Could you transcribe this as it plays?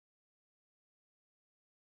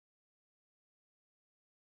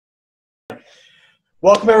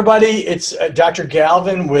Welcome, everybody. It's Dr.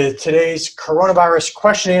 Galvin with today's coronavirus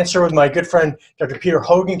question answer with my good friend, Dr. Peter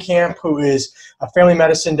Hogenkamp, who is a family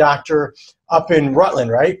medicine doctor up in Rutland,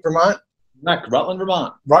 right? Vermont? Rutland,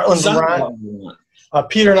 Vermont. Rutland, Vermont.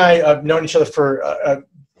 Peter and I have known each other for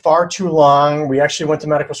far too long. We actually went to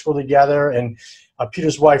medical school together, and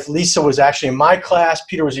Peter's wife, Lisa, was actually in my class.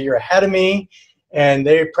 Peter was a year ahead of me, and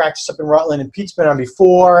they practiced up in Rutland, and Pete's been on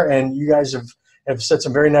before, and you guys have said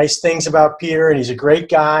some very nice things about Peter, and he's a great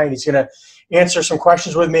guy, and he's going to answer some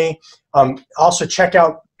questions with me. Also, check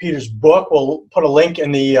out Peter's book. We'll put a link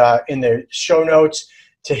in the show notes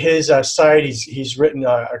to his site. He's written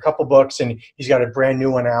a couple books, and he's got a brand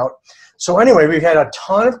new one out. So anyway, we've had a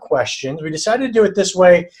ton of questions. We decided to do it this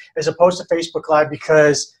way as opposed to Facebook Live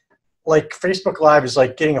because like Facebook Live is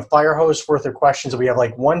like getting a fire hose worth of questions that we have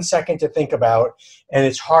like 1 second to think about, and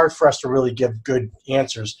it's hard for us to really give good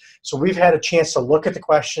answers. So we've had a chance to look at the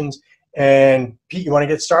questions. And Pete, you want to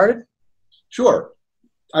get started? Sure.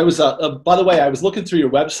 I was, by the way, I was looking through your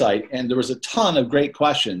website, and there was a ton of great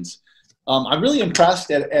questions. I'm really impressed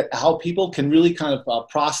at how people can really kind of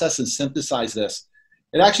process and synthesize this.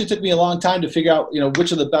 It actually took me a long time to figure out,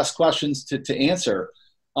 which are the best questions to answer.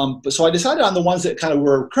 So I decided on the ones that kind of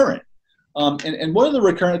were current. And one of the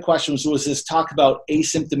recurrent questions was this talk about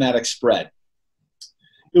asymptomatic spread.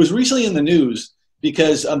 It was recently in the news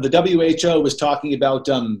because the WHO was talking about,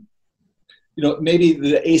 maybe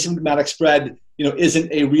the asymptomatic spread,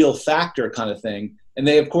 isn't a real factor kind of thing. And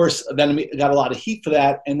they, of course, then got a lot of heat for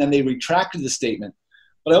that, and then they retracted the statement.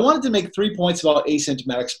 But I wanted to make 3 points about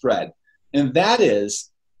asymptomatic spread. And that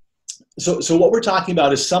is, so what we're talking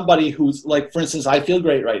about is somebody who's like, for instance, I feel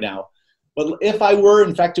great right now. But if I were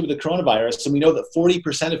infected with the coronavirus, and we know that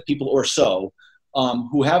 40% of people or so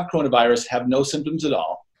who have coronavirus have no symptoms at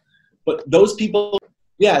all. But those people,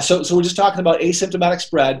 yeah, so we're just talking about asymptomatic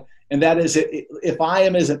spread. And that is, if I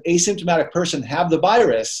am as an asymptomatic person have the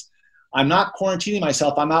virus, I'm not quarantining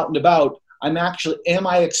myself, I'm out and about, am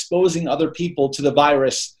I exposing other people to the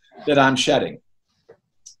virus that I'm shedding?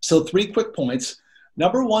 So 3 quick points.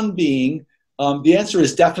 Number one being, the answer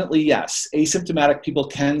is definitely yes. Asymptomatic people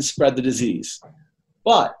can spread the disease,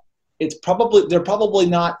 but they're probably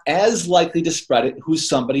not as likely to spread it who's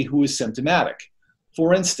somebody who is symptomatic.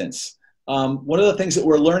 For instance, one of the things that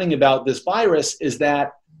we're learning about this virus is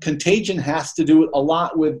that contagion has to do a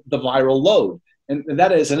lot with the viral load. And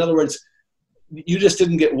that is, in other words, you just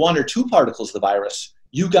didn't get 1 or 2 particles of the virus,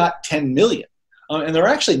 you got 10 million. And there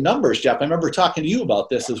are actually numbers, Jeff. I remember talking to you about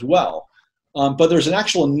this as well. But there's an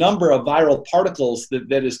actual number of viral particles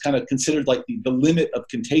that is kind of considered like the limit of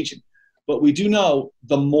contagion. But we do know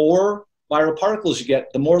the more viral particles you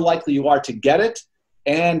get, the more likely you are to get it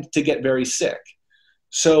and to get very sick.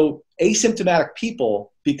 So asymptomatic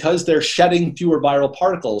people, because they're shedding fewer viral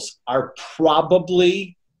particles, are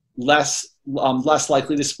probably less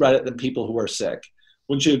likely to spread it than people who are sick.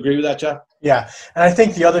 Wouldn't you agree with that, Jeff? Yeah, and I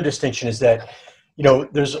think the other distinction is that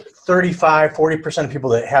there's 35, 40% of people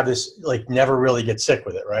that have this, like, never really get sick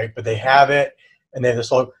with it, right? But they have it, and they have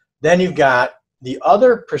this low. Then you've got the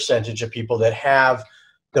other percentage of people that have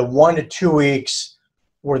the 1 to 2 weeks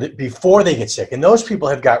before they get sick. And those people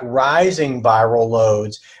have got rising viral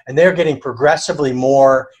loads, and they're getting progressively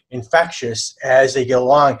more infectious as they get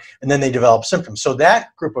along, and then they develop symptoms. So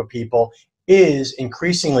that group of people is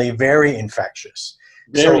increasingly very infectious.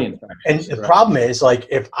 And the problem is, like,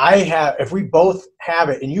 if we both have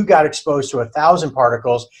it and you got exposed to 1,000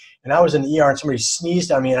 particles and I was in the ER and somebody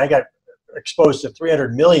sneezed on me and I got exposed to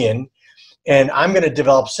 300 million and I'm going to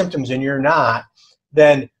develop symptoms and you're not,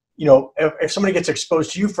 then, if somebody gets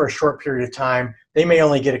exposed to you for a short period of time, they may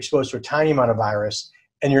only get exposed to a tiny amount of virus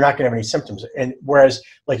and you're not going to have any symptoms. And whereas,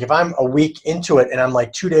 like, if I'm a week into it and I'm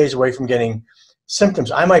like 2 days away from getting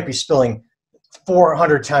symptoms, I might be spilling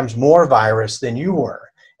 400 times more virus than you were.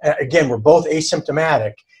 Again, we're both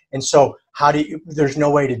asymptomatic, and so there's no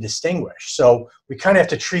way to distinguish. So we kind of have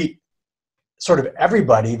to treat sort of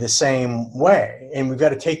everybody the same way, and we've got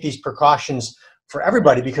to take these precautions for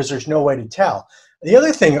everybody because there's no way to tell. The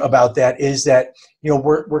other thing about that is that,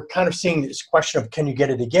 we're kind of seeing this question of, can you get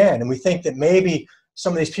it again? And we think that maybe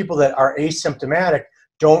some of these people that are asymptomatic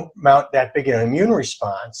don't mount that big an immune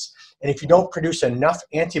response. And if you don't produce enough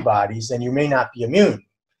antibodies, then you may not be immune.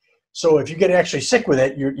 So if you get actually sick with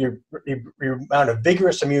it, you mount a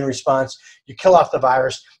vigorous immune response, you kill off the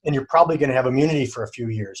virus, and you're probably going to have immunity for a few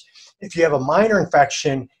years. If you have a minor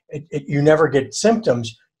infection, you never get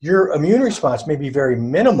symptoms, your immune response may be very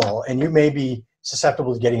minimal, and you may be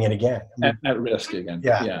susceptible to getting it again. At risk again.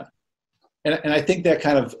 Yeah. And I think that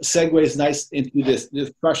kind of segues nice into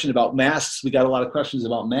this question about masks. We got a lot of questions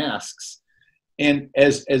about masks. And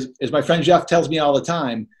as my friend Jeff tells me all the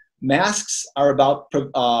time, masks are about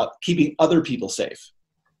keeping other people safe.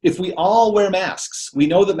 If we all wear masks, we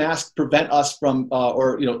know that masks prevent us from,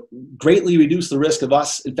 or greatly reduce the risk of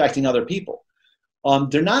us infecting other people.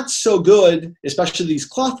 They're not so good, especially these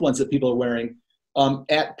cloth ones that people are wearing,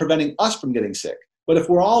 at preventing us from getting sick. But if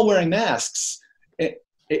we're all wearing masks,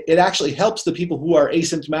 it actually helps the people who are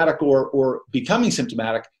asymptomatic or becoming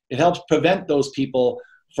symptomatic. It helps prevent those people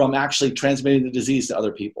from actually transmitting the disease to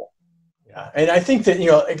other people. Yeah, and I think that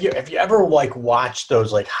if you ever like watch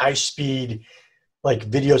those like high speed like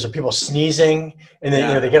videos of people sneezing and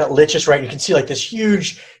then they get it lit just right, and you can see like this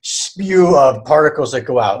huge spew of particles that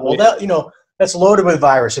go out. Well, that's loaded with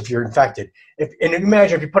virus if you're infected. And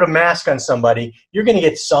imagine if you put a mask on somebody, you're going to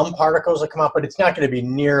get some particles that come out, but it's not going to be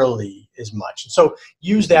nearly as much. So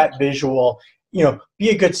use that visual, be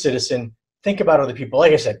a good citizen, think about other people.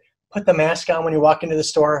 Like I said, put the mask on when you walk into the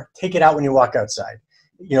store, take it out when you walk outside.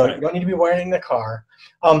 You don't need to be wearing it in the car.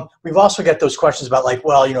 We've also got those questions about like,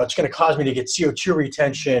 well, it's going to cause me to get CO2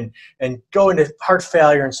 retention and go into heart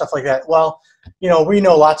failure and stuff like that. Well, we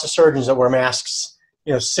know lots of surgeons that wear masks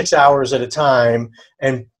 6 hours at a time,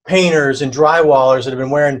 and painters and drywallers that have been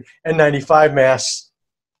wearing N95 masks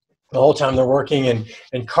the whole time they're working,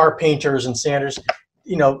 and car painters and sanders.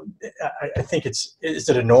 I think is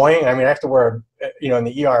it annoying? I mean, I have to wear, in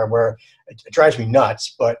the ER where it drives me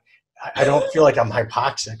nuts, but I don't feel like I'm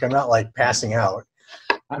hypoxic. I'm not like passing out.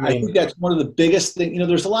 I think that's one of the biggest things.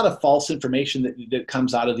 There's a lot of false information that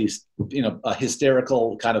comes out of these,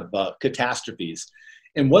 hysterical kind of catastrophes.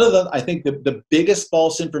 And one of I think the biggest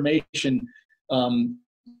false information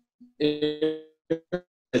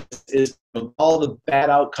is all the bad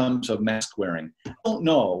outcomes of mask wearing. I don't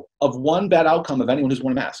know of one bad outcome of anyone who's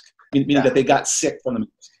worn a mask, meaning that they got sick from the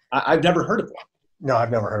mask. I've never heard of one. No,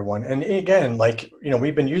 I've never heard of one. And again,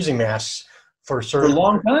 we've been using masks for a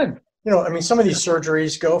long time. Some of these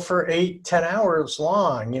surgeries go for 8-10 hours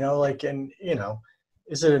long,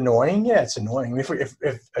 is it annoying? Yeah, it's annoying.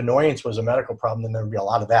 If annoyance was a medical problem, then there would be a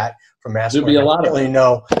lot of that from masks. There'd be a lot of it.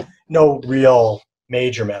 No real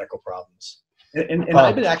major medical problems. And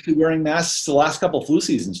I've been actually wearing masks the last couple of flu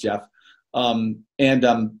seasons, Jeff. I'm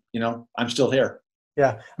still here.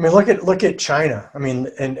 Yeah, I mean, look at China. I mean,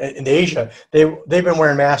 in Asia, they've been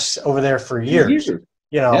wearing masks over there for years.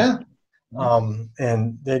 Yeah.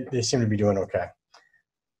 And they seem to be doing okay.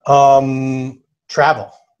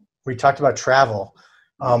 Travel. We talked about travel.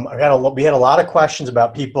 We had a lot of questions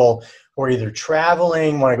about people who are either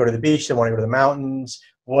traveling, want to go to the beach, they want to go to the mountains.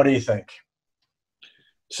 What do you think?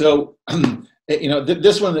 So,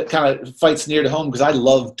 this one that kind of fights near to home because I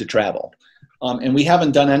love to travel. And we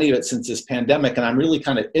haven't done any of it since this pandemic, and I'm really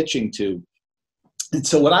kind of itching to. And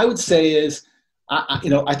so what I would say is,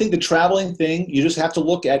 I think the traveling thing, you just have to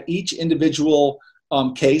look at each individual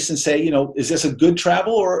case and say, is this a good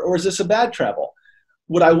travel or is this a bad travel?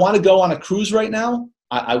 Would I want to go on a cruise right now?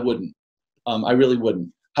 I wouldn't. I really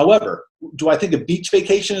wouldn't. However, do I think a beach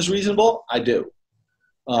vacation is reasonable? I do.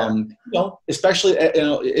 Especially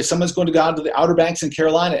if someone's going to go out to the Outer Banks in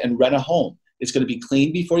Carolina and rent a home, it's going to be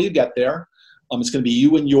clean before you get there. It's going to be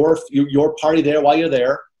you and your party there while you're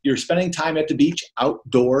there. You're spending time at the beach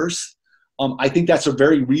outdoors. I think that's a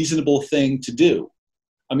very reasonable thing to do.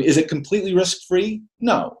 I mean, is it completely risk-free?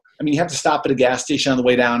 No. I mean, you have to stop at a gas station on the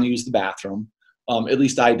way down and use the bathroom. At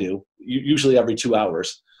least I do, usually every 2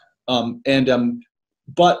 hours.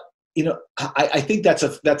 But I think that's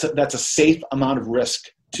a safe amount of risk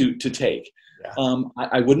to take. Yeah.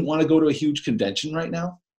 I wouldn't want to go to a huge convention right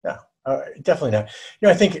now. Yeah, definitely not.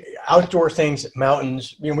 I think outdoor things,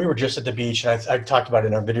 mountains. We were just at the beach, and I talked about it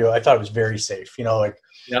in our video. I thought it was very safe. Really,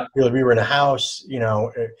 we were in a house.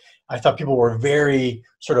 I thought people were very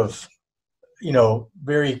sort of,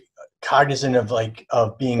 very cognizant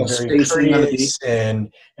of being very courteous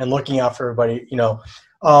and looking out for everybody.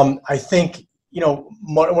 I think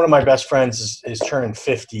one of my best friends is turning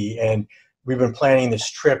 50, and we've been planning this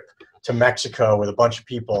trip to Mexico with a bunch of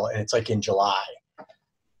people, and it's like in July.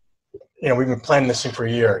 We've been planning this thing for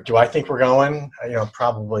a year. Do I think we're going?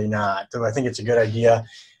 Probably not. Do I think it's a good idea?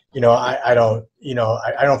 I don't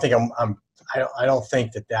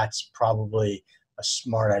think that that's probably a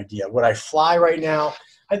smart idea. Would I fly right now?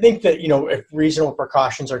 I think that, if reasonable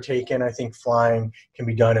precautions are taken, I think flying can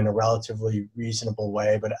be done in a relatively reasonable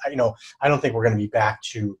way. But, I don't think we're going to be back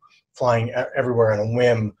to flying everywhere on a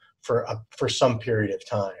whim for some period of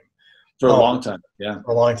time. For a long time, yeah.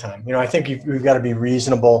 For a long time. I think we've got to be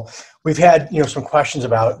reasonable. We've had, some questions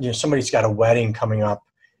about, somebody's got a wedding coming up,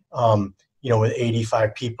 with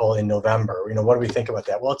 85 people in November. What do we think about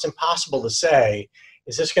that? Well, it's impossible to say,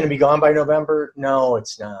 is this going to be gone by November? No,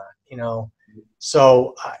 it's not.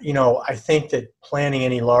 So, I think that planning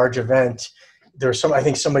any large event, I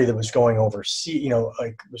think somebody that was going overseas,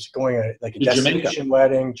 like was going like a destination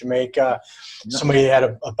wedding, Jamaica, somebody had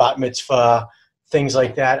a bat mitzvah, things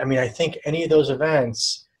like that. I mean, I think any of those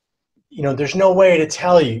events, there's no way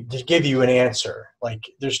to give you an answer. Like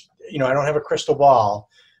I don't have a crystal ball,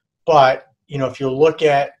 but, if you look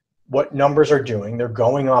at what numbers are doing, they're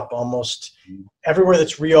going up almost everywhere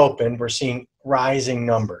that's reopened. We're seeing rising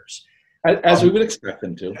numbers. As we would expect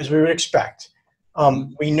them to. As we would expect.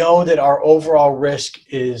 We know that our overall risk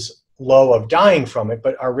is low of dying from it,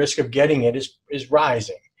 but our risk of getting it is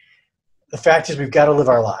rising. The fact is we've got to live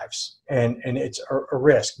our lives, and it's a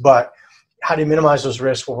risk. But how do you minimize those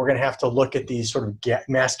risks? Well, we're going to have to look at these sort of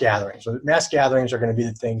mass gatherings. So mass gatherings are going to be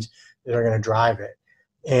the things that are going to drive it.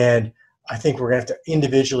 And I think we're going to have to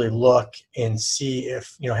individually look and see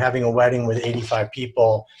if, having a wedding with 85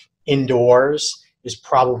 people indoors is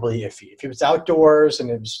probably iffy. If it was outdoors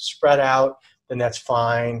and it was spread out, then that's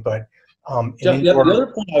fine. But the other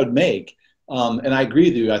point I would make, and I agree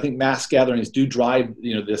with you, I think mass gatherings do drive,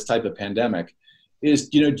 this type of pandemic, is,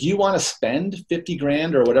 do you want to spend 50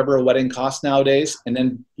 grand or whatever a wedding costs nowadays and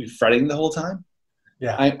then be fretting the whole time?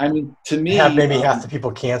 Yeah. I mean, to me, maybe half the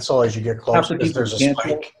people cancel as you get closer because there's a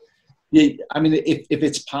spike. Yeah, I mean, if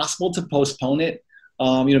it's possible to postpone it,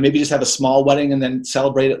 maybe just have a small wedding and then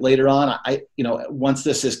celebrate it later on. Once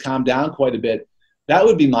this has calmed down quite a bit, that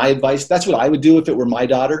would be my advice. That's what I would do if it were my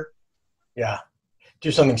daughter. Yeah,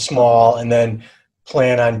 do something small and then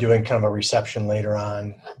plan on doing kind of a reception later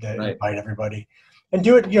on that invite everybody. And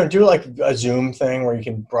do it like a Zoom thing where you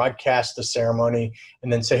can broadcast the ceremony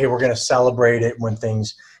and then say, hey, we're going to celebrate it when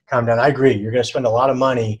things calm down. I agree. You're going to spend a lot of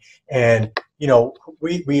money, and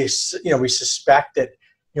we suspect that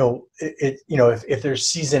if there's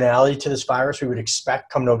seasonality to this virus, we would expect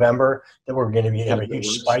come November that we're going to have a huge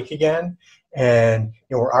spike again. And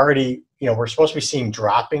we're already we're supposed to be seeing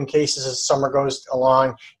dropping cases as summer goes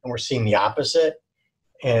along, and we're seeing the opposite.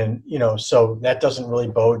 And so that doesn't really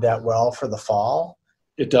bode that well for the fall.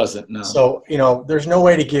 It doesn't, no. So, there's no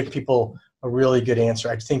way to give people a really good answer.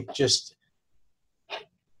 I think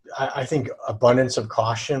I think abundance of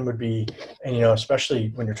caution would be, and,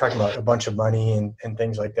 especially when you're talking about a bunch of money and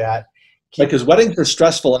things like that. Because weddings are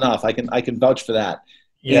stressful enough. I can vouch for that.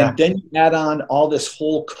 Yeah. And then you add on all this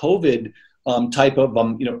whole COVID type of,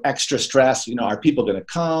 extra stress. Are people going to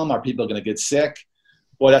come? Are people going to get sick?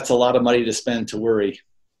 Boy, that's a lot of money to spend to worry.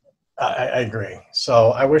 I agree. So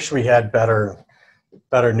I wish we had better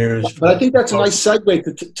news. But I think that's a nice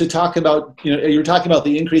segue to talk about, you're talking about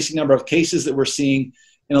the increasing number of cases that we're seeing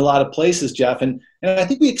in a lot of places, Jeff. And I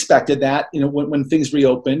think we expected that, when things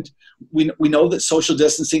reopened. We know that social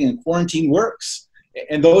distancing and quarantine works.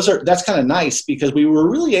 And that's kind of nice because we were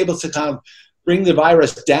really able to kind of bring the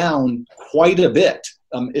virus down quite a bit,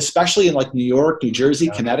 especially in like New York, New Jersey,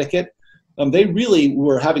 Connecticut. They really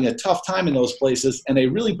were having a tough time in those places, and they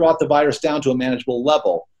really brought the virus down to a manageable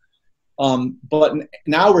level. But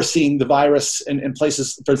now we're seeing the virus in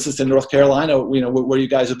places, for instance, in North Carolina, where you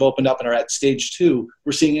guys have opened up and are at stage 2,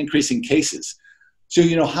 we're seeing increasing cases. So,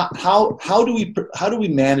 how do we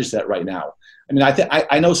manage that right now? I mean,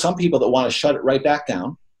 I know some people that want to shut it right back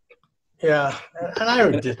down. Yeah, and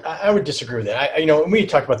I would disagree with that. And we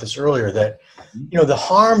talked about this earlier that, the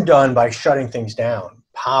harm done by shutting things down,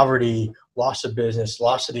 poverty, loss of business,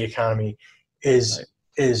 loss of the economy, is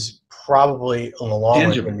probably in the long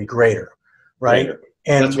run going to be greater, right?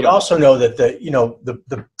 And we also know that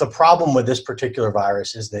the problem with this particular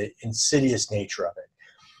virus is the insidious nature of it,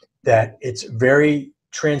 that it's very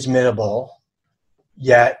transmittable,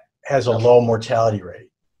 yet has a low mortality rate.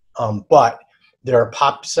 But there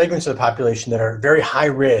are segments of the population that are very high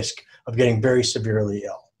risk of getting very severely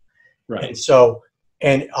ill. Right.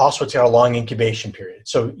 And also it's got a long incubation period.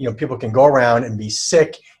 So, people can go around and be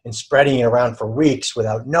sick and spreading it around for weeks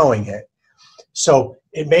without knowing it. So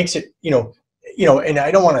it makes it, and I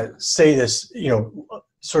don't want to say this,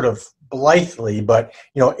 sort of blithely, but,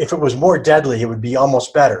 if it was more deadly, it would be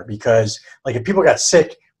almost better because like if people got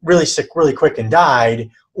sick really quick and died,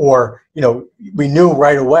 or, we knew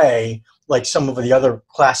right away, like some of the other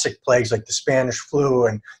classic plagues, like the Spanish flu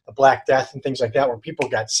and the Black Death and things like that, where people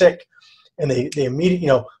got sick and they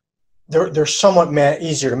immediately, they're somewhat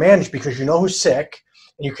easier to manage because you know who's sick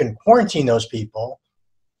and you can quarantine those people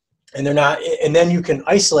and they're not, and then you can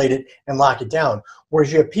isolate it and lock it down.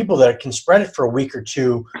 Whereas you have people that can spread it for a week or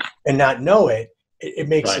two and not know it, it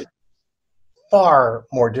makes it far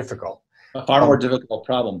more difficult. A far more difficult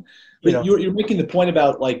problem. But you're making the point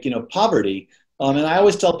about poverty. And I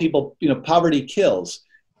always tell people, poverty kills.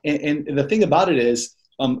 And the thing about it is,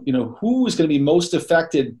 who is going to be most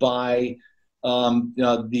affected by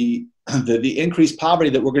the increased poverty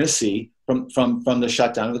that we're going to see from the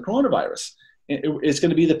shutdown of the coronavirus. It's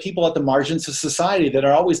going to be the people at the margins of society that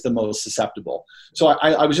are always the most susceptible. So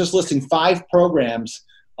I was just listing 5 programs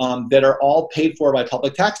that are all paid for by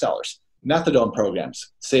public tax dollars. Methadone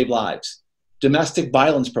programs, save lives. Domestic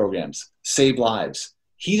violence programs, save lives.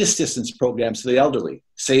 Heat assistance programs for the elderly,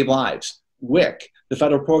 save lives. WIC, the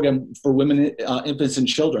federal program for women, infants, and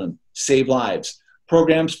children, save lives.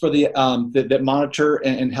 Programs for that monitor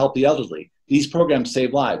and help the elderly. These programs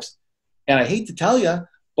save lives. And I hate to tell you,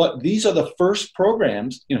 but these are the first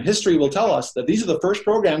programs, history will tell us that these are the first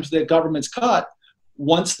programs that governments cut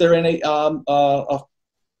once they're in a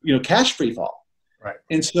cash free fall. Right.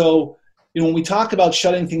 And so, when we talk about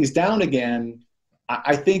shutting things down again,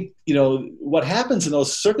 I think, what happens in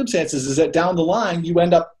those circumstances is that down the line, you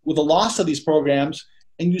end up with a loss of these programs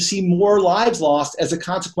and you see more lives lost as a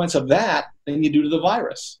consequence of that than you do to the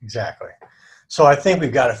virus. Exactly. So I think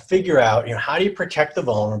we've got to figure out, how do you protect the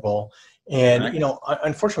vulnerable? And,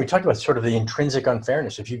 unfortunately, we talked about sort of the intrinsic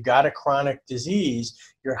unfairness. If you've got a chronic disease,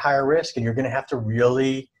 you're at higher risk and you're going to have to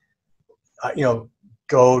really,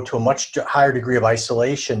 go to a much higher degree of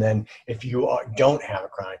isolation than if you don't have a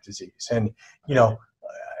chronic disease. And,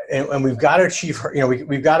 and we've got to achieve,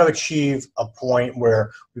 we've got to achieve a point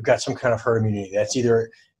where we've got some kind of herd immunity. That's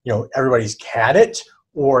either, everybody's had it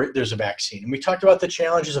or there's a vaccine. And we talked about the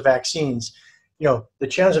challenges of vaccines. The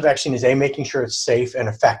challenge of vaccine is making sure it's safe and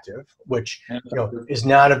effective, which, is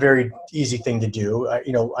not a very easy thing to do.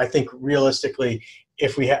 I think realistically,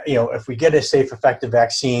 if we if we get a safe, effective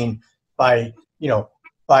vaccine by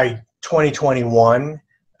 2021,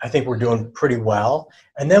 I think we're doing pretty well.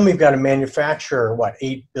 And then we've got to manufacture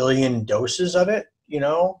 8 billion doses of it,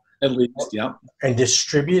 At least, yeah. And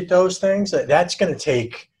distribute those things. That's going to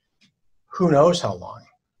take who knows how long.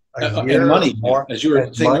 And money, as you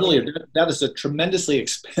were saying earlier, that is a tremendously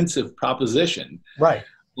expensive proposition. Right.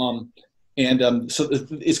 So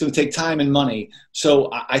it's going to take time and money. So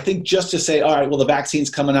I think just to say, all right, well, the vaccine's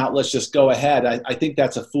coming out, let's just go ahead, I think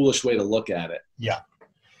that's a foolish way to look at it. Yeah.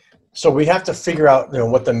 So we have to figure out,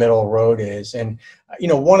 what the middle road is. And,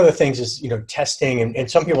 one of the things is, testing. And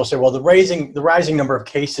some people say, well, the rising number of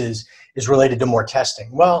cases is related to more testing.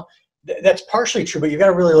 Well, that's partially true, but you've got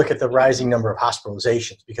to really look at the rising number of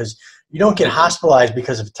hospitalizations, because you don't get hospitalized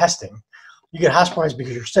because of testing. You get hospitalized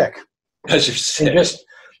because you're sick. Because you're sick. And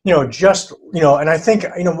I think,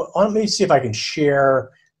 let me see if I can share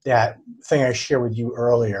that thing I shared with you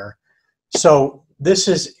earlier. So this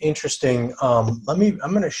is interesting. I'm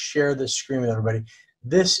going to share this screen with everybody.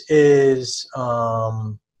 This is,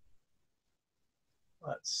 let's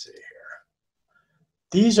see here.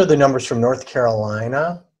 These are the numbers from North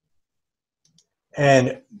Carolina.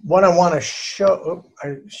 And what I want to show,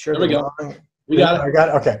 I shared there we the go. wrong. We got it. I got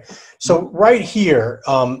it. Okay. So right here,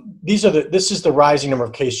 this is the rising number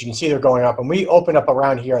of cases. You can see they're going up, and we open up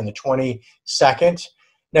around here on the 22nd.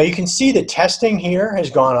 Now you can see the testing here has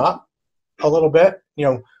gone up a little bit.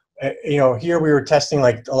 Here we were testing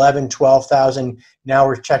like 11, 12,000. Now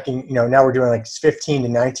we're checking, now we're doing like 15 to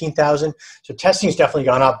 19,000. So testing's definitely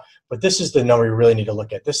gone up, but this is the number you really need to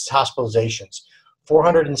look at. This is hospitalizations.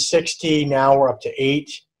 460, now we're up to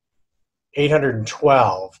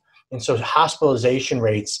 812. And so hospitalization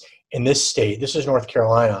rates in this state, this is North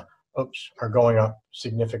Carolina, are going up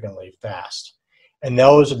significantly fast. And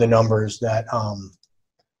those are the numbers that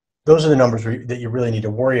that you really need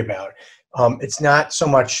to worry about. It's not so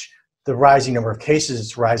much the rising number of cases,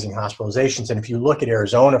 it's rising hospitalizations. And if you look at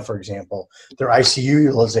Arizona, for example, their ICU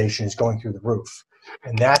utilization is going through the roof.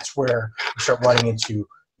 And that's where you start running into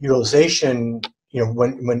utilization.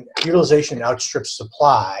 When utilization outstrips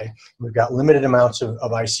supply, we've got limited amounts of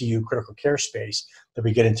ICU critical care space, that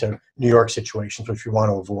we get into New York situations, which we want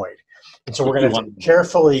to avoid. And so we're going to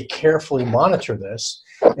carefully monitor this.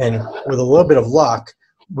 And with a little bit of luck,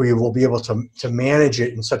 we will be able to manage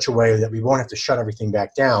it in such a way that we won't have to shut everything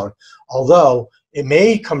back down. Although it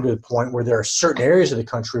may come to the point where there are certain areas of the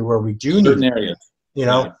country where we do need areas,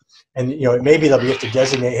 and it may be that we have to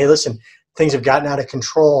designate, hey, listen, things have gotten out of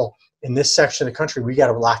control in this section of the country. We got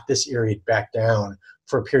to lock this area back down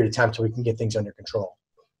for a period of time till we can get things under control.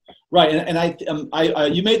 Right,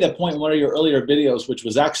 and you made that point in one of your earlier videos, which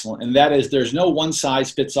was excellent, and that is there's no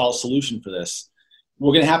one-size-fits-all solution for this.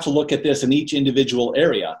 We're going to have to look at this in each individual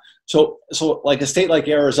area. So like a state like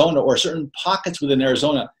Arizona, or certain pockets within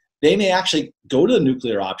Arizona, they may actually go to the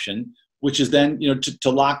nuclear option, which is then to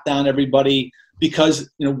lock down everybody, because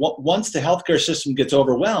once the healthcare system gets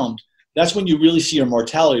overwhelmed, that's when you really see your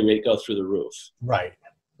mortality rate go through the roof. Right.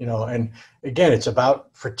 you know, and again, it's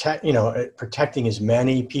about protecting as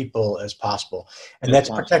many people as possible. And that's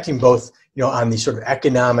protecting both, you know, on the sort of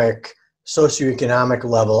economic, socioeconomic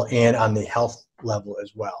level and on the health level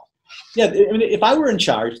as well. Yeah, I mean, if I were in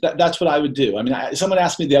charge, that's what I would do. I mean, someone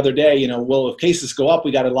asked me the other day, you know, well, if cases go up,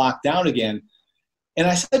 we got to lock down again. And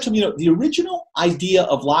I said to them, you know, the original idea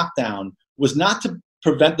of lockdown was not to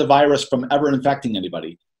prevent the virus from ever infecting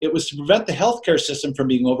anybody. It was to prevent the healthcare system from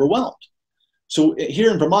being overwhelmed. So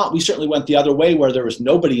here in Vermont, we certainly went the other way, where there was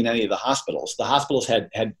nobody in any of the hospitals. The hospitals had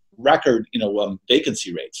record, you know,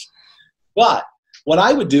 vacancy rates. But what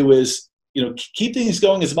I would do is, you know, keep things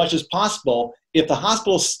going as much as possible. If the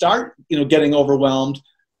hospitals start, you know, getting overwhelmed,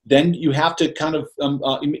 then you have to kind of,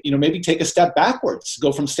 you know, maybe take a step backwards,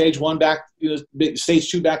 go from stage 1 back, you know, stage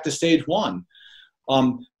 2 back to stage 1.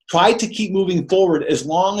 Try to keep moving forward as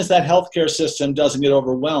long as that healthcare system doesn't get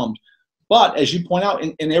overwhelmed. But as you point out,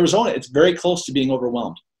 in Arizona, it's very close to being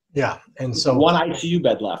overwhelmed. Yeah, and so 1 ICU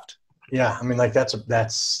bed left. Yeah, I mean, like that's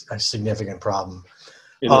a significant problem.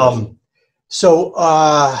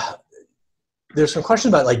 There's some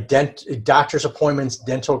questions about like doctor's appointments,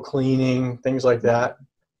 dental cleaning, things like that.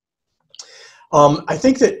 I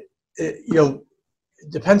think that you know, it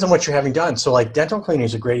depends on what you're having done. So like dental cleaning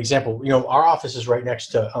is a great example. You know, our office is right next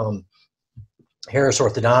to Harris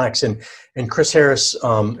Orthodontics, and Chris Harris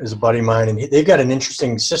is a buddy of mine, and they've got an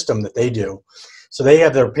interesting system that they do. So they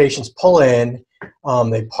have their patients pull in,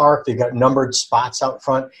 they park, they've got numbered spots out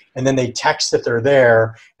front, and then they text that they're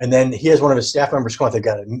there, and then he has one of his staff members come out, they've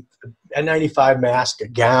got a N95 mask, a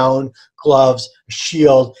gown, gloves, a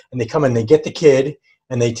shield, and they come in, they get the kid,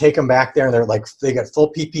 and they take them back there, and they're like, they got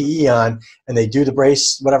full PPE on, and they do the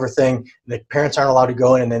brace, whatever thing, the parents aren't allowed to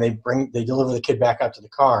go in, and then they deliver the kid back out to the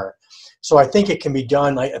car. So I think it can be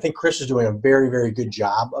done. I think Chris is doing a very, very good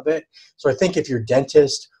job of it. So I think if you're a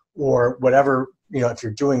dentist or whatever, you know, if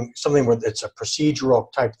you're doing something where it's a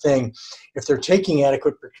procedural type thing, if they're taking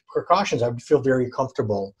adequate precautions, I would feel very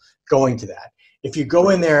comfortable going to that. If you go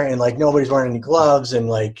in there and like nobody's wearing any gloves and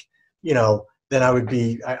like, you know, then I would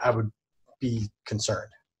be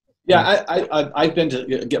concerned. Yeah, I've been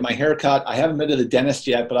to get my hair cut. I haven't been to the dentist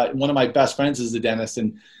yet, but one of my best friends is the dentist,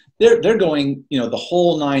 and they're going, you know, the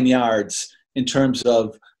whole 9 yards in terms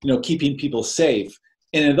of, you know, keeping people safe.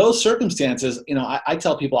 And in those circumstances, you know, I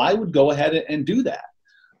tell people I would go ahead and do that.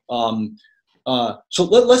 So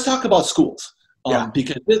let's talk about schools,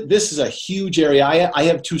 because this is a huge area. I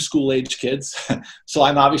have 2 school-age kids, so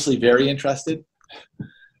I'm obviously very interested.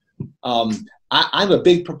 I'm a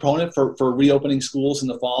big proponent for reopening schools in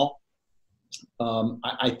the fall.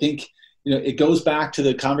 I think, you know, it goes back to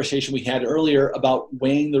the conversation we had earlier about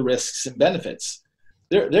weighing the risks and benefits.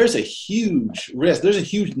 There's a huge risk. There's a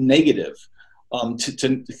huge negative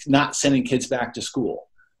to not sending kids back to school.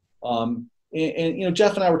 And, you know,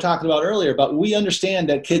 Jeff and I were talking about earlier, but we understand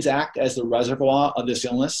that kids act as the reservoir of this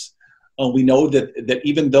illness. We know that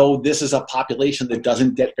even though this is a population that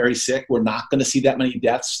doesn't get very sick, we're not going to see that many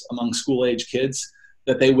deaths among school-age kids,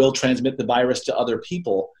 that they will transmit the virus to other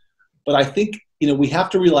people. But I think, you know, we have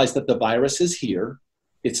to realize that the virus is here.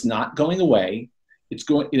 It's not going away.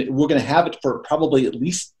 We're going to have it for probably at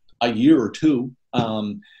least a year or 2.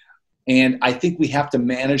 And I think we have to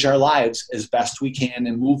manage our lives as best we can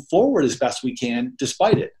and move forward as best we can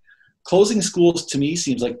despite it. Closing schools to me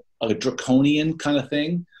seems like a draconian kind of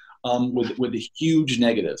thing, with huge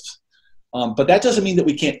negatives. But that doesn't mean that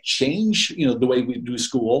we can't change, you know, the way we do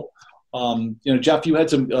school. You know, Jeff, you had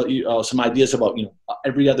some ideas about, you know,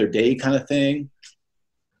 every other day kind of thing.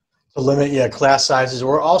 To limit, class sizes,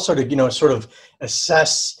 or also to, you know, sort of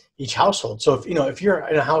assess each household. So if, you know, if you're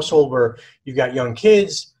in a household where you've got young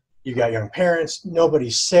kids, you've got young parents,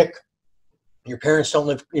 nobody's sick, your parents don't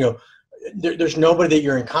live, you know, there's nobody that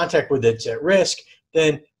you're in contact with that's at risk,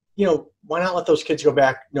 then, you know, why not let those kids go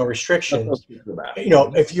back? No restrictions. You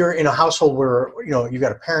know, if you're in a household where, you know, you've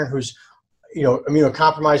got a parent who's, you know,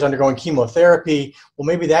 immunocompromised, undergoing chemotherapy, well,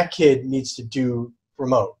 maybe that kid needs to do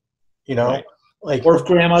remote, you know, right. Like, or if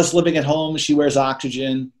grandma's living at home, she wears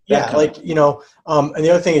oxygen. Yeah, like, you know, and the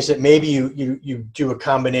other thing is that maybe you do a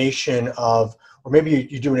combination of, or maybe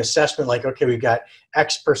you do an assessment like, okay, we've got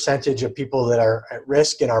X percentage of people that are at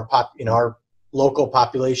risk in our local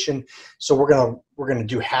population, so we're gonna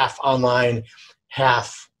do half online,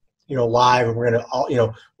 half, you know, live, and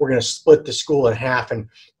we're gonna split the school in half, and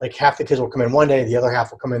like half the kids will come in one day, the other half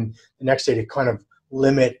will come in the next day to kind of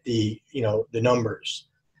limit the, you know, the numbers.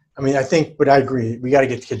 I mean, I think, but I agree, we got to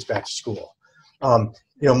get the kids back to school. You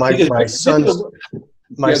know, my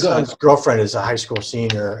son's girlfriend is a high school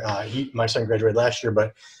senior. My son graduated last year,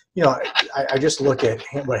 but, you know, I just look at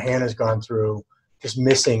what Hannah's gone through, just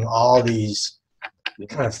missing all these,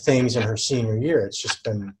 kind of things in her senior year. It's just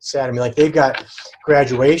been sad. I mean, like they've got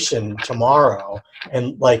graduation tomorrow,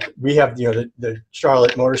 and like we have, you know, the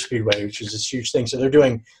Charlotte Motor Speedway, which is this huge thing. So they're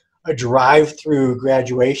doing a drive-through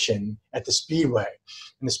graduation at the Speedway,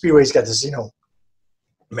 and the Speedway's got this, you know,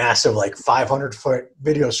 massive like 500-foot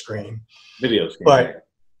video screen. But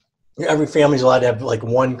every family's allowed to have like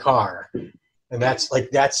one car, and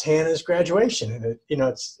that's Hannah's graduation, and you know,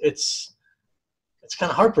 it's kind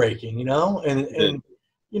of heartbreaking, you know, and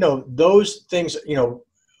you know, those things, you know,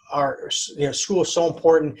 are, you know, school is so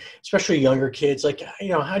important, especially younger kids. Like, you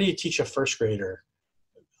know, how do you teach a first grader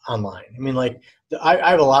online? I mean, like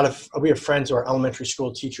I have we have friends who are elementary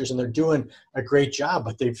school teachers, and they're doing a great job,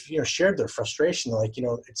 but they've, you know, shared their frustration. Like, you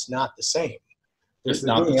know, it's not the same. They're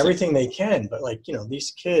doing everything they can, but like, you know,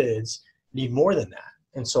 these kids need more than that.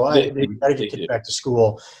 And so we got to get kids back to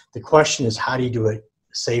school. The question is, how do you do it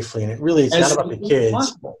safely? And it's not about the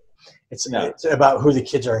kids. It's about who the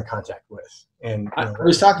kids are in contact with. And you know, I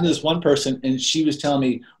was talking to this one person, and she was telling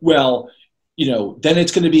me, well, you know, then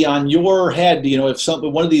it's going to be on your head, you know, if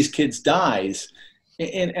one of these kids dies.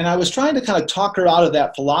 And I was trying to kind of talk her out of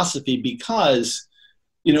that philosophy, because,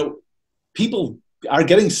 you know, people are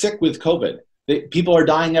getting sick with COVID. People are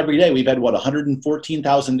dying every day. We've had,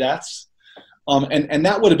 114,000 deaths? And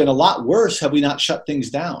that would have been a lot worse had we not shut things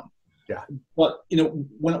down. Yeah. But, you know,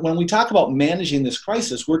 when we talk about managing this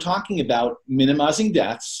crisis, we're talking about minimizing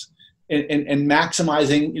deaths and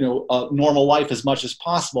maximizing, you know, normal life as much as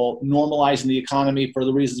possible, normalizing the economy for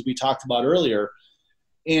the reasons we talked about earlier.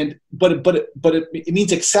 But it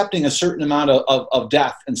means accepting a certain amount of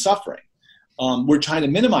death and suffering. We're trying to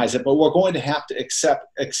minimize it, but we're going to have to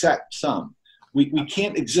accept some. We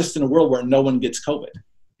can't exist in a world where no one gets COVID.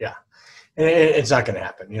 Yeah, and it's not going to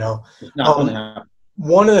happen, you know. It's not going to happen.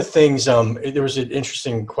 One of the things, there was an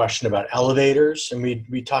interesting question about elevators, and when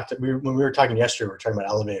we were talking yesterday, we were talking about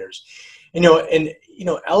elevators, you know, and you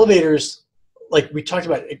know, elevators, like we talked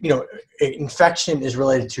about, you know, infection is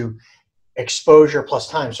related to exposure plus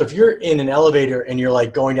time. So if you're in an elevator and you're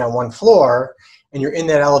like going down one floor, and you're in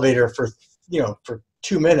that elevator for, you know, for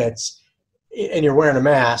 2 minutes, and you're wearing a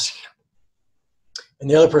mask, and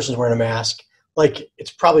the other person's wearing a mask, like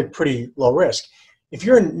it's probably pretty low risk. If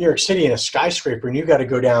you're in New York City in a skyscraper and you got to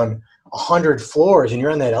go down 100 floors and you're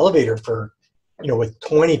on that elevator for, you know, with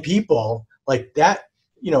 20 people, like that,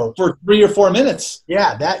 you know, for 3 or 4 minutes.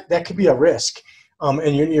 Yeah, that could be a risk.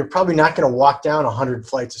 And you're probably not going to walk down 100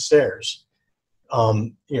 flights of stairs,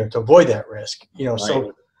 you know, to avoid that risk. You know, right.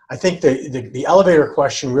 So I think the elevator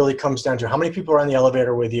question really comes down to how many people are on the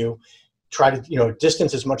elevator with you. Try to, you know,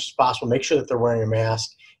 distance as much as possible. Make sure that they're wearing a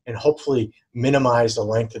mask, and hopefully minimize the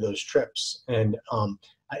length of those trips. And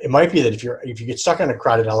it might be that if you get stuck on a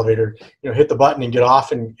crowded elevator, you know, hit the button and get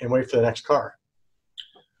off and wait for the next car.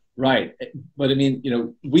 Right. But I mean, you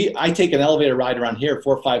know, I take an elevator ride around here,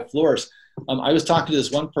 4 or 5 floors. I was talking to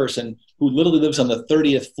this one person who literally lives on the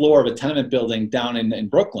 30th floor of a tenement building down in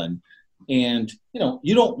Brooklyn. And, you know,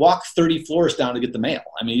 you don't walk 30 floors down to get the mail.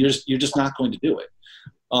 I mean, you're just not going to do it.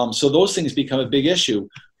 So those things become a big issue.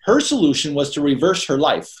 Her solution was to reverse her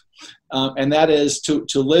life. And that is to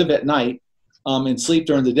live at night and sleep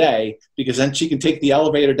during the day, because then she can take the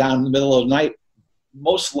elevator down in the middle of the night,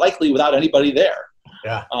 most likely without anybody there.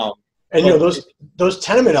 Yeah. And, you know, those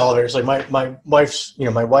tenement elevators, like my wife's, you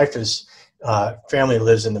know, my wife is, family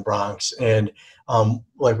lives in the Bronx, and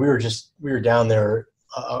like we were down there,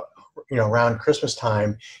 you know, around Christmas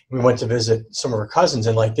time. We went to visit some of her cousins,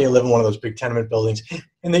 and like they live in one of those big tenement buildings,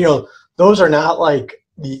 and you know, those are not like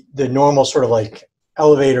the normal sort of like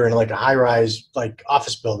elevator in like a high rise like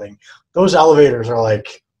office building. Those elevators are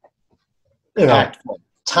like, you know,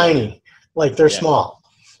 tiny, like they're small.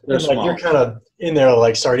 They're small. Like you're kind of in there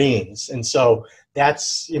like sardines, and so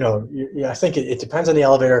that's, you know, I think it depends on the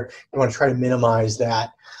elevator. You want to try to minimize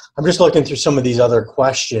that. I'm just looking through some of these other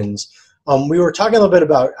questions. We were talking a little bit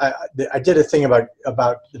about, I did a thing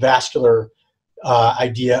about the vascular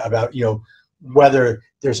idea about, you know, whether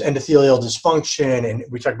there's endothelial dysfunction, and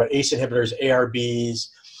we talked about ACE inhibitors, ARBs.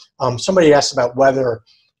 Somebody asked about whether,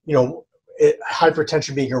 you know,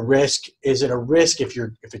 hypertension being a risk. Is it a risk if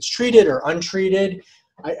it's treated or untreated?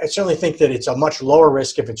 I certainly think that it's a much lower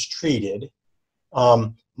risk if it's treated,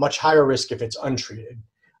 much higher risk if it's untreated.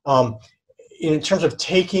 In terms of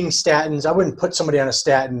taking statins, I wouldn't put somebody on a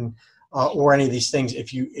statin or any of these things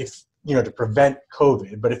if you know, to prevent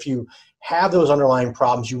COVID. But if you have those underlying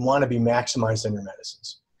problems, you want to be maximized on your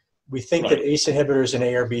medicines. We think that ACE inhibitors and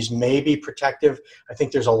ARBs may be protective. I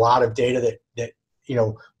think there's a lot of data that you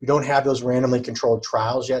know, we don't have those randomly controlled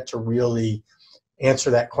trials yet to really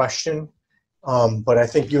answer that question. But I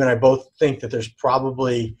think you and I both think that there's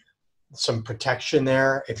probably some protection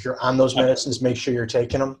there. If you're on those medicines, make sure you're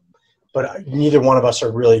taking them. But neither one of us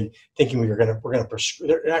are really thinking they're not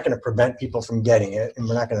going to prevent people from getting it, and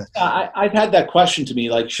we're not going to. I've had that question to me,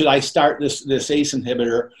 like, should I start this ACE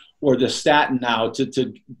inhibitor or the statin now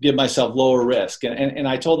to give myself lower risk? And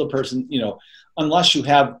I told the person, unless you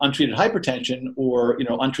have untreated hypertension or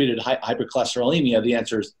untreated hypercholesterolemia, the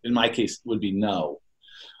answer is, in my case, would be no.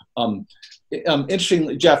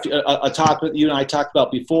 Interestingly, Jeff, a talk that you and I talked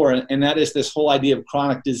about before, and that is this whole idea of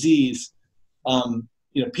chronic disease.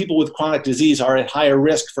 People with chronic disease are at higher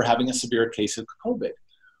risk for having a severe case of COVID.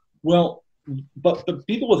 Well, but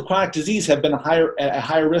people with chronic disease have been at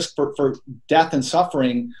higher risk for death and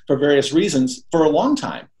suffering for various reasons for a long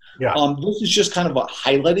time. Yeah. This is just kind of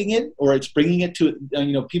highlighting it, or it's bringing it to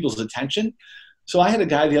people's attention. So I had a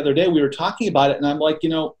guy the other day, we were talking about it, and I'm like,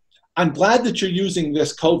 I'm glad that you're using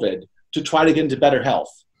this COVID to try to get into better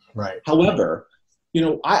health. Right. However,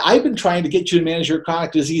 I've been trying to get you to manage your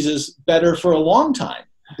chronic diseases better for a long time.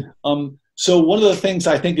 So one of the things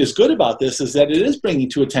I think is good about this is that it is bringing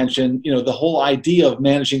to attention, the whole idea of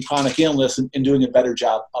managing chronic illness and doing a better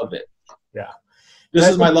job of it. Yeah. This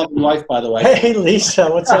is my lovely wife, by the way. Hey, Lisa,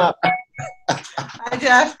 what's up? Hi,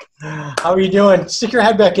 Jeff. How are you doing? Stick your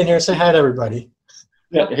head back in here and say hi to everybody.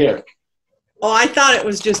 Yeah, here. Oh, I thought it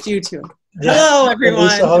was just you two. Yeah. Hello, everyone.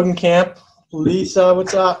 Lisa Hogenkamp. Lisa,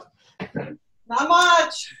 what's up? Not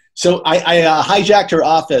much. So I hijacked her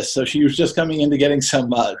office, so she was just coming in to getting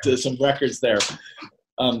some records there.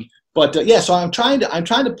 So I'm trying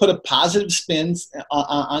to put a positive spin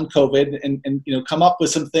on COVID and come up with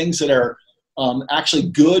some things that are actually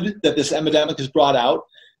good that this epidemic has brought out.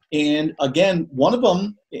 And again, one of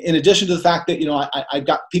them, in addition to the fact that I've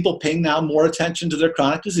got people paying now more attention to their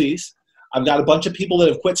chronic disease, I've got a bunch of people that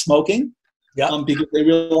have quit smoking, because they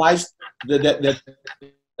realized that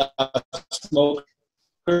smoke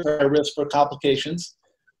are at risk for complications.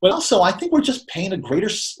 But also, I think we're just paying a greater,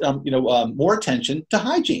 more attention to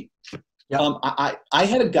hygiene. Yep. I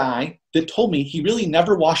had a guy that told me he really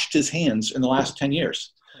never washed his hands in the last 10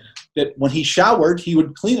 years. That when he showered, he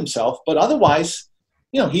would clean himself, but otherwise,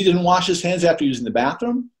 he didn't wash his hands after using the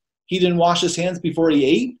bathroom. He didn't wash his hands before he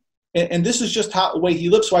ate. And this is just the way he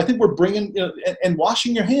lived. So I think we're bringing, and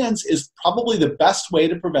washing your hands is probably the best way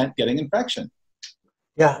to prevent getting infection.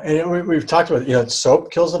 Yeah, and we've talked about,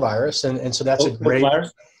 soap kills the virus, and so that's a great,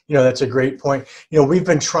 that's a great point. We've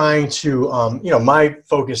been trying to, my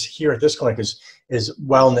focus here at this clinic is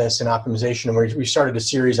wellness and optimization, and we started a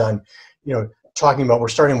series on, talking about, we're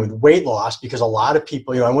starting with weight loss, because a lot of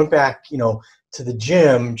people, I went back, to the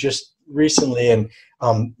gym just recently, and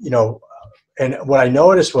and what I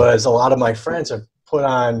noticed was a lot of my friends have put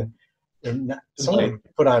on,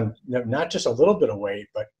 put on not just a little bit of weight,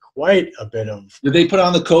 but quite a bit of. Did they put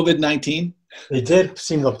on the COVID-19? They did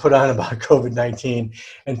seem to put on about COVID-19,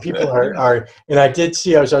 and people are. And I did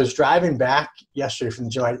see. I was driving back yesterday from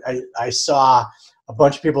the gym. I saw a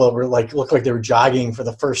bunch of people that were looked like they were jogging for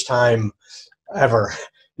the first time ever.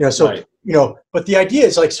 So right. But the idea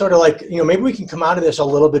is maybe we can come out of this a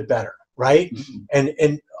little bit better, right? Mm-hmm.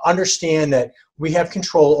 And understand that we have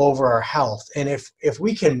control over our health, and if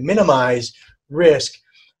we can minimize risk.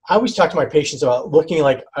 I always talk to my patients about looking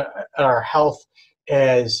at our health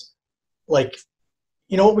as what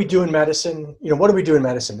we do in medicine. What do we do in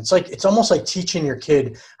medicine? It's almost like teaching your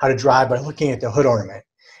kid how to drive by looking at the hood ornament.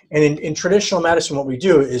 And in traditional medicine, what we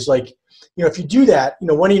do is if you do that,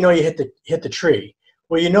 when do you know you hit the tree?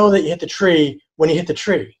 Well, you know that you hit the tree when you hit the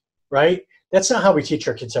tree, right? That's not how we teach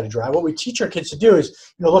our kids how to drive. What we teach our kids to do is,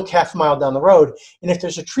 look half a mile down the road, and if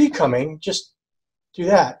there's a tree coming, just do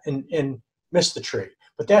that and miss the tree.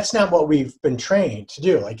 But that's not what we've been trained to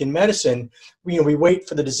do. Like in medicine, we wait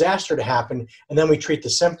for the disaster to happen, and then we treat the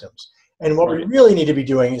symptoms. And what we really need to be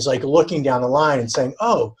doing is looking down the line and saying,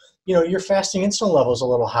 oh, your fasting insulin level is a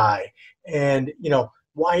little high. And,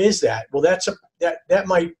 why is that? Well, that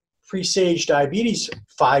might presage diabetes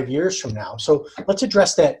 5 years from now. So let's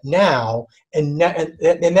address that now. And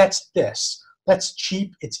that's this. That's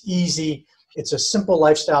cheap. It's easy. It's a simple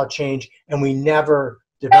lifestyle change. And we never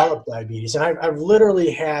develop diabetes. And I've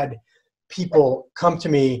literally had people come to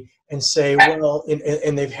me and say, well,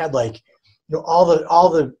 and they've had all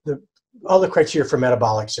the criteria for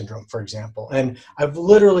metabolic syndrome, for example. And I've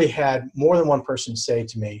literally had more than one person say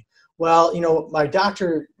to me, well, my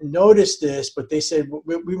doctor noticed this, but they said,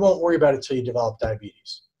 we won't worry about it until you develop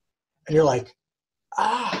diabetes. And you're like,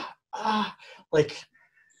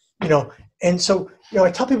 and so, I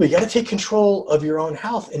tell people you got to take control of your own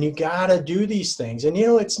health, and you got to do these things. And,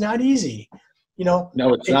 it's not easy. No,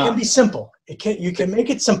 it's not. It can be simple. You can make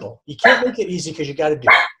it simple. You can't make it easy because you got to do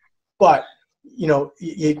it. But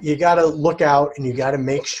you got to look out and you got to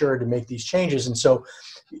make sure to make these changes. And so,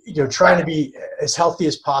 trying to be as healthy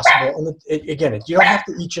as possible. And again, you don't have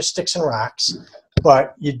to eat just sticks and rocks,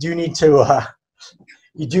 but you do need to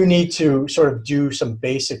sort of do some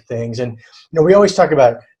basic things. And, we always talk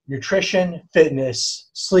about nutrition, fitness,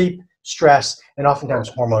 sleep, stress, and oftentimes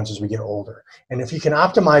hormones as we get older. And if you can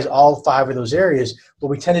optimize all 5 of those areas, what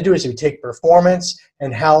we tend to do is we take performance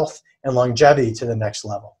and health and longevity to the next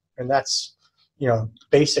level. And that's,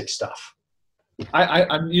 basic stuff.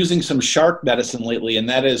 I'm using some shark medicine lately, and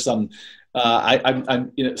that is sometimes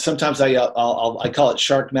I call it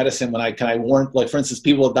shark medicine when I warn, like, for instance,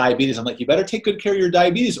 people with diabetes. I'm like, you better take good care of your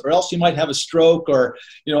diabetes, or else you might have a stroke or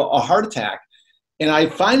a heart attack. And I'm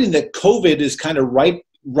finding that COVID is kind of ripe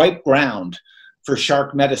ground for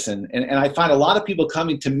shark medicine, and I find a lot of people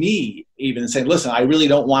coming to me even saying, listen, I really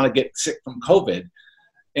don't want to get sick from COVID.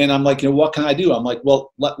 And I'm like, what can I do? I'm like,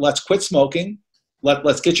 well, let's quit smoking.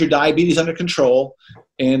 Let's get your diabetes under control,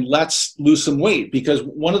 and let's lose some weight. Because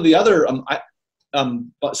one of the other,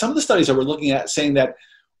 some of the studies that we're looking at saying that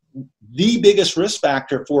the biggest risk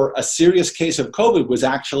factor for a serious case of COVID was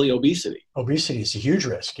actually obesity. Obesity is a huge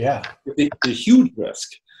risk, yeah. A huge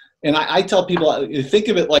risk. And I tell people, think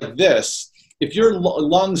of it like this. If your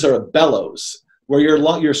lungs are a bellows, where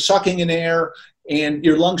you're sucking in air and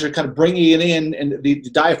your lungs are kind of bringing it in, and the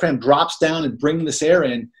diaphragm drops down and bringing this air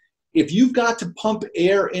in, if you've got to pump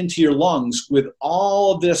air into your lungs with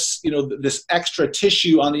all of this, this extra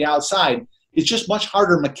tissue on the outside, it's just much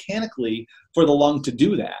harder mechanically for the lung to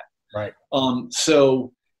do that. Right.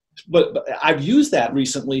 But I've used that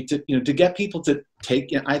recently to get people to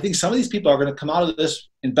take. I think some of these people are going to come out of this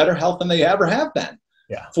in better health than they ever have been.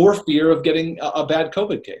 Yeah. For fear of getting a bad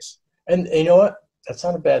COVID case. And you know what? That's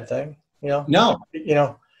not a bad thing. No.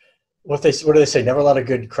 What do they say? Never let a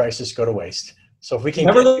good crisis go to waste. So if we can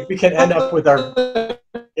end up with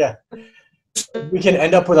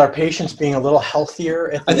our patients being a little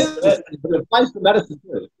healthier. I think it applies to medicine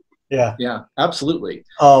too. Yeah. Yeah, absolutely.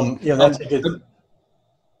 That's a good.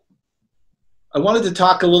 I wanted to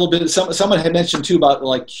talk a little bit. Someone had mentioned too about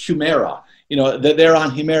like Humira. That they're on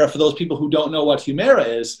Humira. For those people who don't know what Humira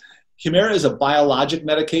is a biologic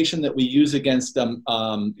medication that we use against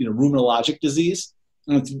rheumatologic disease.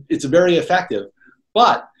 And it's very effective,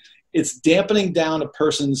 but it's dampening down a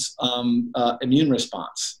person's immune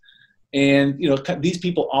response. And these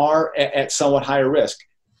people are at somewhat higher risk.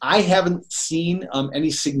 I haven't seen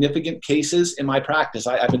any significant cases in my practice.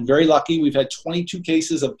 I've been very lucky. We've had 22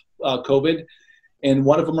 cases of COVID, and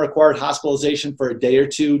one of them required hospitalization for a day or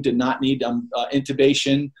two, did not need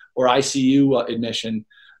intubation or ICU admission.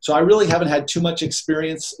 So I really haven't had too much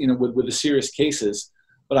experience, with the serious cases.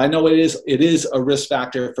 But I know it is a risk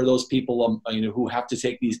factor for those people, who have to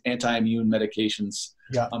take these anti-immune medications.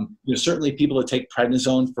 Yeah. Certainly people that take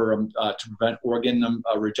prednisone for to prevent organ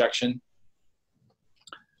rejection.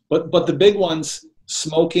 But the big ones: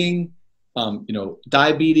 smoking,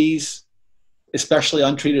 diabetes, especially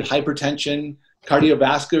untreated hypertension,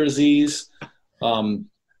 cardiovascular disease.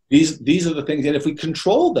 These are the things, and if we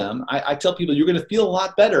control them, I tell people you're going to feel a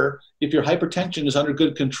lot better if your hypertension is under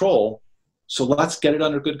good control. So let's get it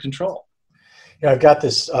under good control. I've got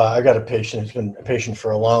this. I've got a patient who's been a patient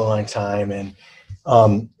for a long, long time, and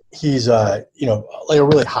he's like a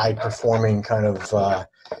really high performing kind of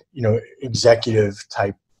executive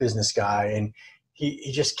type business guy, and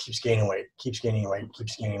he just keeps gaining weight.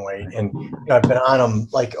 And I've been on him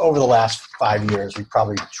like over the last 5 years. We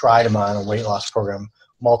probably tried him on a weight loss program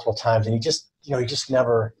multiple times, and he just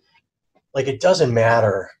never, like, it doesn't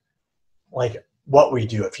matter like what we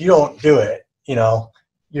do. If you don't do it,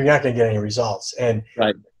 you're not going to get any results. And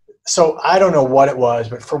right. So I don't know what it was,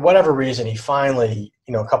 but for whatever reason, he finally,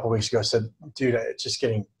 a couple of weeks ago said, dude, it's just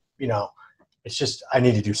getting, it's just, I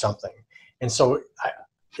need to do something. And so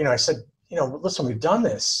I said, listen, we've done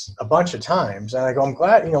this a bunch of times, and I go, I'm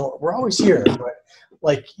glad, we're always here, but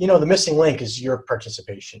like, the missing link is your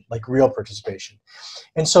participation, like real participation.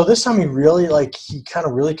 And so this time he kind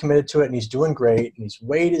of really committed to it, and he's doing great, and his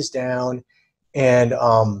weight is down. And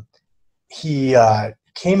he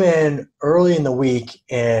came in early in the week,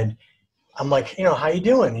 and I'm like, how you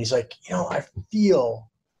doing? He's like, I feel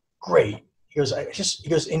great. He goes,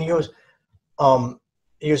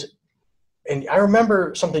 and I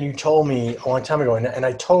remember something you told me a long time ago, and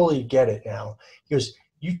I totally get it now. He goes,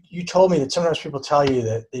 you told me that sometimes people tell you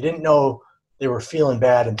that they didn't know they were feeling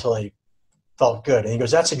bad until they felt good. And he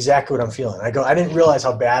goes, that's exactly what I'm feeling. I go, I didn't realize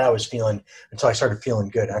how bad I was feeling until I started feeling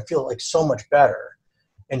good. And I feel like so much better.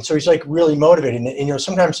 And so he's like really motivated. And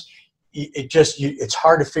sometimes it's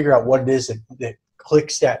hard to figure out what it is that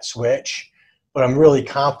clicks that switch. but I'm really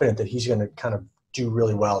confident that he's going to kind of do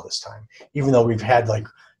really well this time, even though we've had like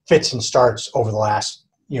fits and starts over the last,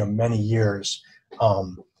 many years.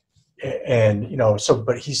 And,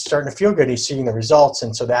 but he's starting to feel good. He's seeing the results.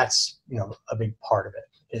 And so that's, a big part of it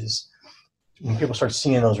is when people start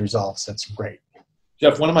seeing those results, that's great.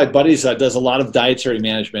 Jeff, one of my buddies does a lot of dietary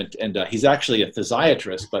management, and he's actually a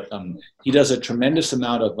physiatrist, but he does a tremendous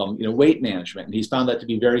amount of weight management, and he's found that to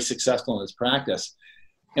be very successful in his practice.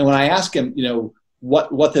 And when I ask him,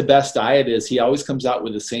 what the best diet is, he always comes out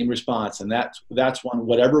with the same response, and that's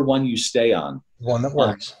whatever one you stay on. One that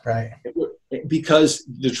works, right? Because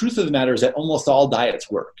the truth of the matter is that almost all diets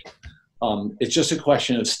work. It's just a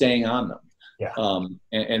question of staying on them. Yeah.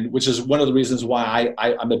 And which is one of the reasons why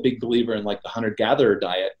I'm a big believer in like the hunter-gatherer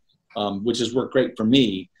diet, which has worked great for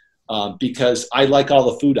me because I like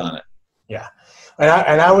all the food on it. Yeah. And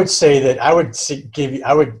I would say that I would give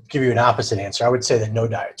you an opposite answer. I would say that no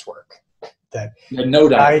diets work. That no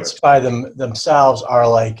diets by themselves are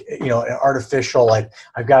like, an artificial, like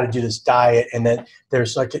I've got to do this diet. And then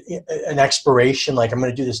there's like an expiration, like I'm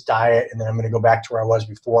going to do this diet and then I'm going to go back to where I was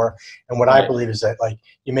before. And what I believe is that like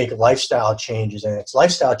you make lifestyle changes, and it's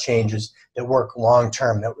lifestyle changes that work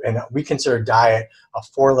long-term. And we consider diet a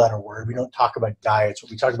 4-letter word. We don't talk about diets.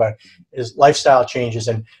 What we talk about is lifestyle changes.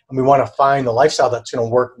 And we want to find the lifestyle that's going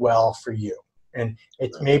to work well for you. And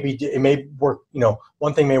it may work,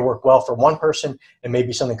 one thing may work well for one person and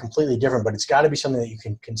maybe something completely different, but it's got to be something that you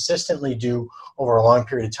can consistently do over a long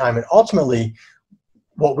period of time. And ultimately,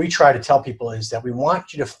 what we try to tell people is that we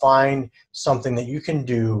want you to find something that you can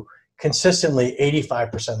do consistently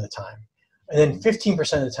 85% of the time. And then 15%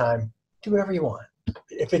 of the time, do whatever you want.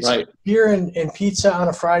 If it's beer and pizza on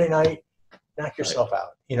a Friday night, knock yourself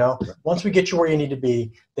out. Once we get you where you need to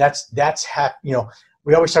be, that's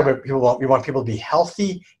we always talk about we want people to be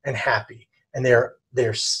healthy and happy, and they're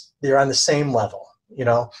on the same level,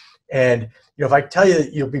 And if I tell you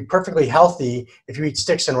that you'll be perfectly healthy if you eat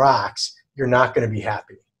sticks and rocks, you're not going to be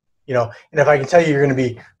happy, And if I can tell you you're going to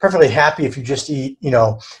be perfectly happy if you just eat,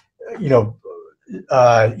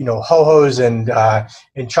 ho-hos and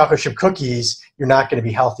chocolate chip cookies, you're not going to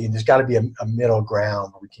be healthy. And there's got to be a middle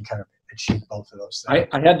ground where we can kind of achieve both of those things.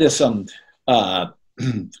 I had this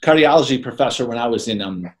cardiology professor when I was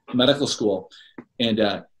in medical school,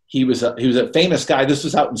 and he was a famous guy. This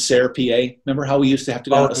was out in Sarah, PA. Remember how we used to have to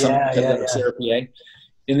go to Sarah, PA?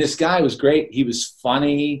 And this guy was great. He was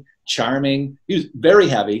funny, charming. He was very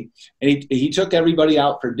heavy, and he took everybody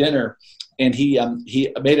out for dinner, and he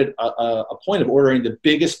made it a point of ordering the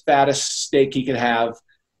biggest, fattest steak he could have.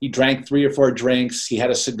 He drank 3 or 4 drinks. He had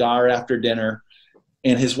a cigar after dinner,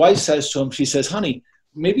 and his wife says to him, she says, "Honey,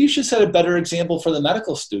 maybe you should set a better example for the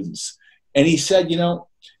medical students." And he said,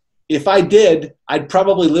 if I did, I'd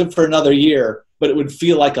probably live for another year, but it would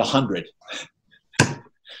feel like 100,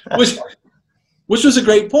 which was a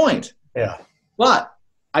great point. Yeah. But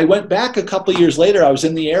I went back a couple of years later. I was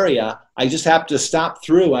in the area. I just happened to stop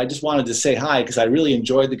through. I just wanted to say hi because I really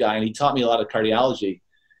enjoyed the guy, and he taught me a lot of cardiology.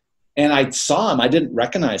 And I saw him. I didn't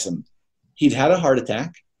recognize him. He'd had a heart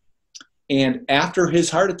attack. And after his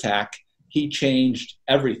heart attack, he changed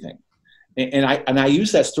everything. And I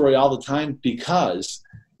use that story all the time because,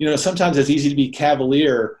 sometimes it's easy to be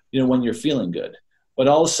cavalier, when you're feeling good. But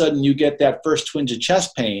all of a sudden you get that first twinge of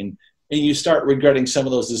chest pain and you start regretting some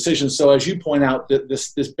of those decisions. So as you point out,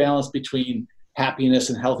 this balance between happiness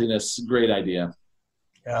and healthiness is a great idea.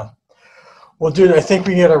 Yeah. Well, dude, I think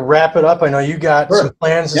we got to wrap it up. I know you got some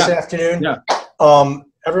plans this afternoon. Yeah.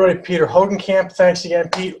 Everybody, Peter Hogenkamp, thanks again,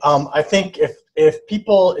 Pete. I think if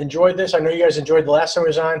people enjoyed this, I know you guys enjoyed the last time I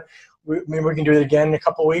was on, maybe we can do it again in a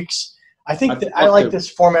couple of weeks. I think that I like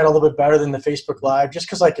this format a little bit better than the Facebook Live, just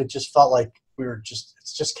because it just felt like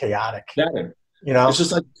it's just chaotic. It's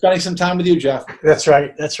just like spending some time with you, Jeff. That's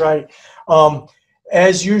right. That's right.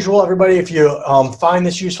 As usual, everybody, if you find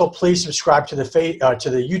this useful, please subscribe to the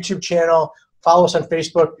YouTube channel. Follow us on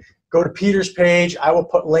Facebook. Go to Peter's page. I will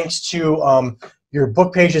put links to your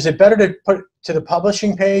book page. Is it better to put to the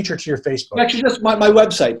publishing page or to your Facebook? Actually, just my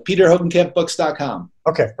website, peterhogenkampbooks.com.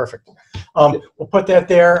 Okay, perfect. We'll put that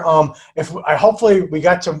there. Hopefully we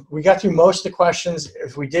got through most of the questions.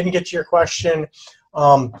 If we didn't get to your question,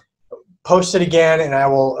 post it again, and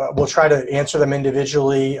we'll try to answer them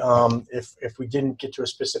individually if we didn't get to a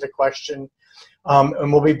specific question.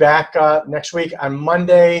 And we'll be back next week on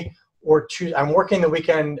Monday or Tuesday. I'm working the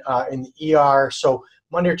weekend in the ER, so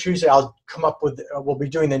Monday or Tuesday I'll come up with. We'll be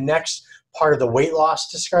doing the next part of the weight loss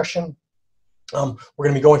discussion. We're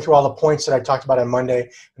going to be going through all the points that I talked about on Monday,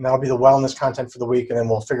 and that'll be the wellness content for the week, and then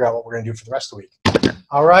we'll figure out what we're going to do for the rest of the week.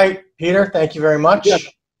 All right, Peter, thank you very much. Yeah,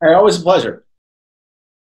 always a pleasure.